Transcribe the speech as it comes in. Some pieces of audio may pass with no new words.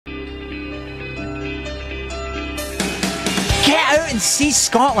and see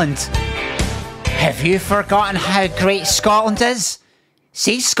Scotland. Have you forgotten how great Scotland is?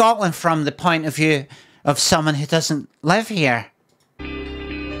 See Scotland from the point of view of someone who doesn't live here.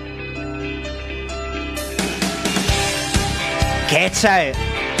 Get out.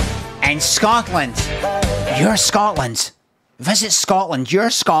 And Scotland. You're Scotland. Visit Scotland.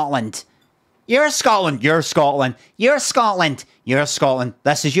 You're Scotland. You're Scotland. You're Scotland. You're Scotland. You're Scotland.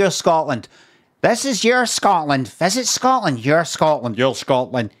 This is your Scotland. This is your Scotland. Visit Scotland. You're Scotland. You're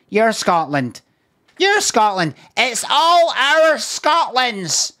Scotland. You're Scotland. You're Scotland. It's all our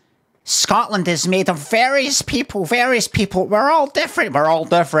Scotlands. Scotland is made of various people. We're all different. We're all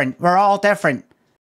different. We're all different.